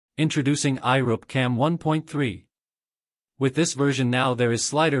Introducing iRoop Cam 1.3. With this version now there is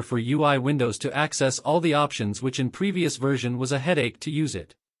slider for UI windows to access all the options which in previous version was a headache to use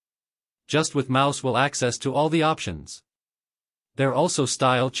it. Just with mouse will access to all the options. There also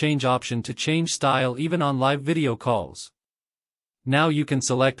style change option to change style even on live video calls. Now you can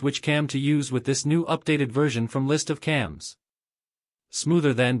select which cam to use with this new updated version from list of cams.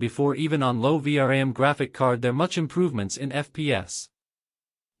 Smoother than before even on low VRAM graphic card there much improvements in FPS.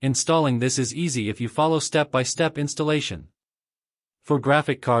 Installing this is easy if you follow step-by-step installation. For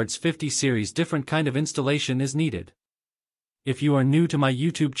graphic cards 50 series different kind of installation is needed. If you are new to my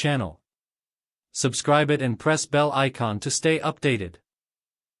YouTube channel, subscribe it and press bell icon to stay updated.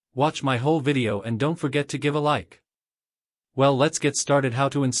 Watch my whole video and don't forget to give a like. Well, let's get started how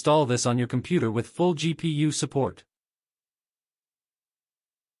to install this on your computer with full GPU support.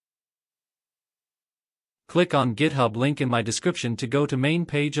 Click on GitHub link in my description to go to main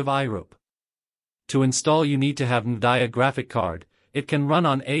page of iRoop. To install you need to have NVIDIA graphic card. It can run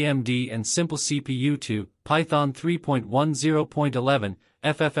on AMD and simple CPU to Python 3.10.11,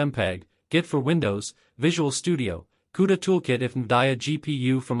 FFmpeg, Git for Windows, Visual Studio, CUDA Toolkit if NVIDIA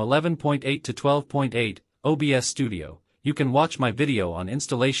GPU from 11.8 to 12.8, OBS Studio. You can watch my video on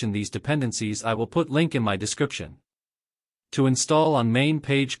installation these dependencies I will put link in my description. To install on main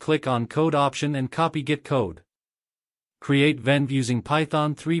page click on code option and copy git code. Create venv using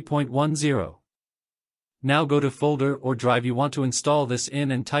Python 3.10. Now go to folder or drive you want to install this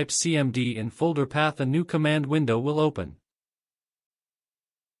in and type cmd in folder path. A new command window will open.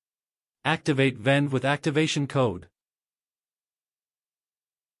 Activate venv with activation code.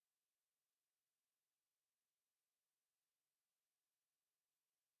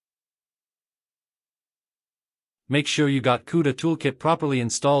 Make sure you got CUDA Toolkit properly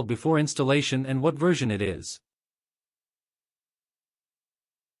installed before installation and what version it is.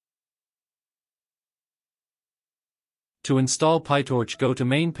 To install PyTorch go to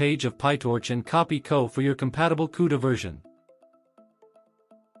main page of PyTorch and copy code for your compatible CUDA version.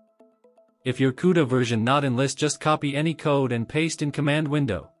 If your CUDA version not in list just copy any code and paste in command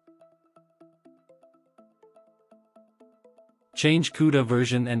window. Change CUDA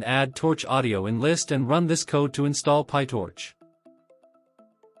version and add Torch audio in list and run this code to install PyTorch.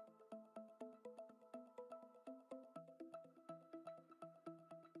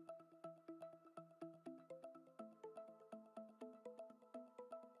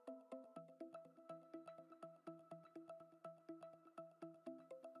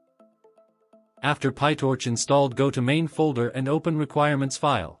 After PyTorch installed go to main folder and open requirements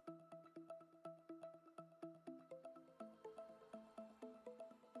file.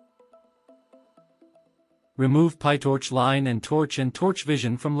 Remove PyTorch line and Torch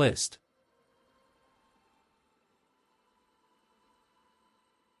Vision from list.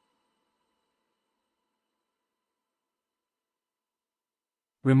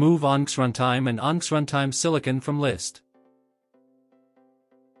 Remove ONX Runtime and ONX Runtime Silicon from list.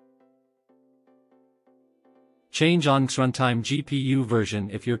 Change ONX Runtime GPU version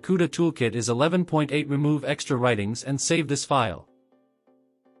if your CUDA toolkit is 11.8. Remove extra writings and save this file.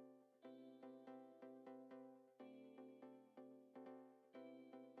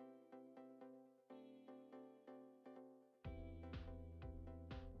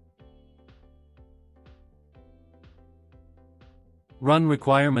 Run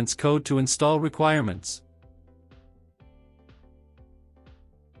requirements code to install requirements.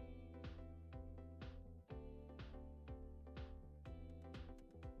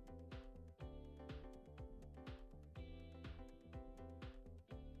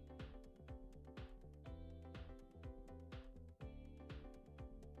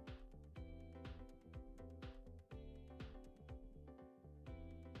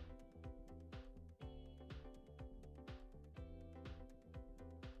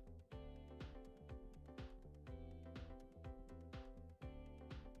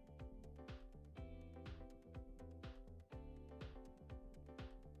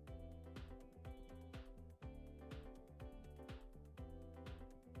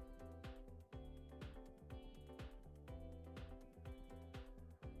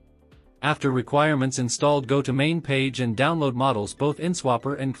 After requirements installed go to main page and download models both in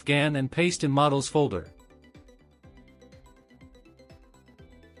Swapper and FGAN and paste in models folder.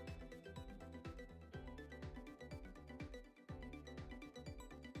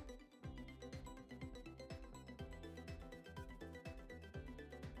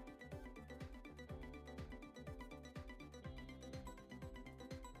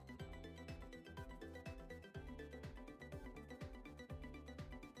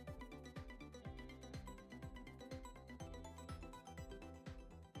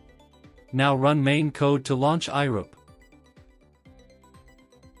 Now run main code to launch iRoop.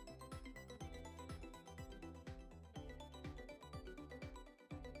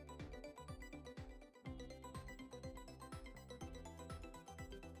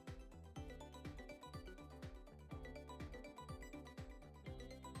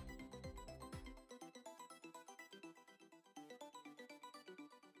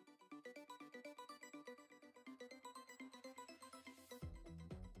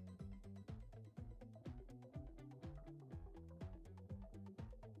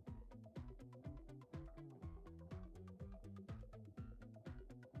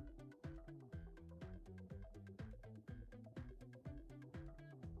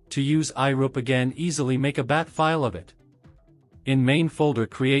 To use iRoop again, easily make a bat file of it. In main folder,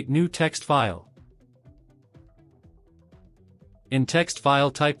 create new text file. In text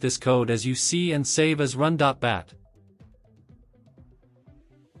file, type this code as you see and save as run.bat.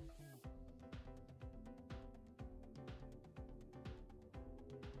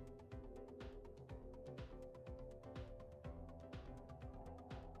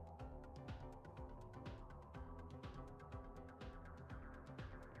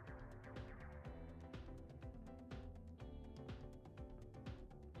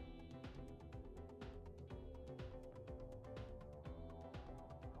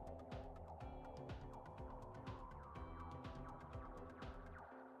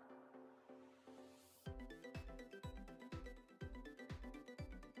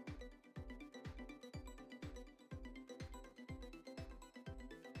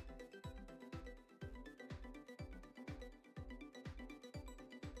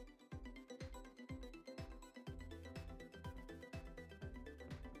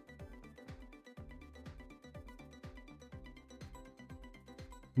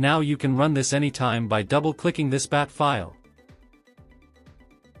 Now you can run this anytime by double-clicking this bat file.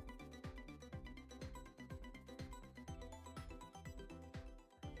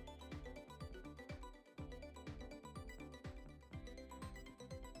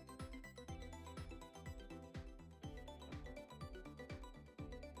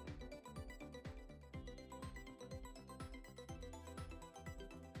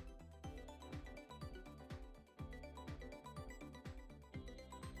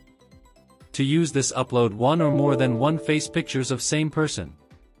 To use this, upload one or more than one face pictures of same person.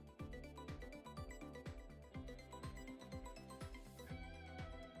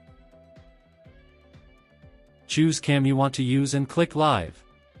 Choose cam you want to use and click live.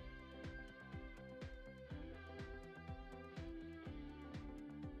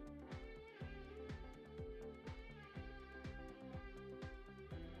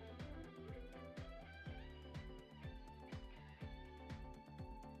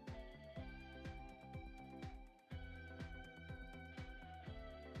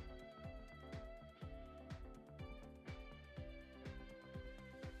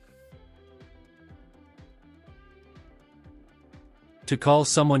 To call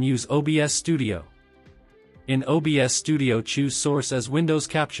someone, use OBS Studio. In OBS Studio, choose source as Windows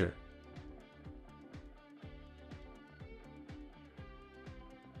Capture.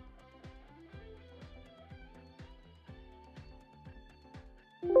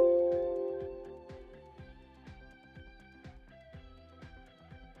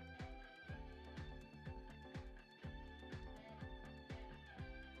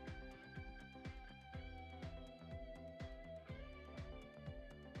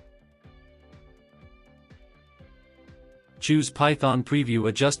 Choose Python Preview,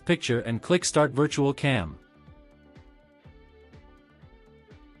 adjust picture and click Start Virtual Cam.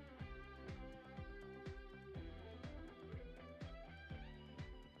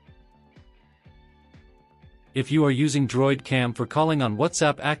 If you are using Droid Cam for calling on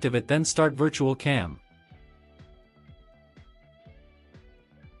WhatsApp, activate then Start Virtual Cam.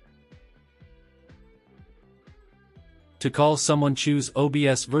 To call someone, choose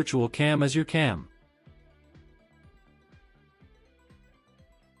OBS Virtual Cam as your cam.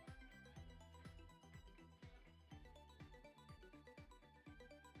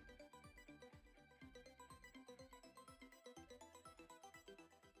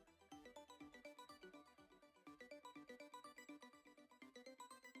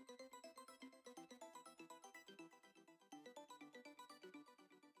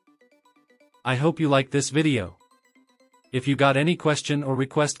 I hope you like this video. If you got any question or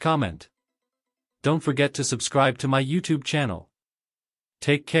request, comment. Don't forget to subscribe to my YouTube channel.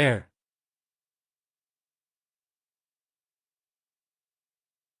 Take care.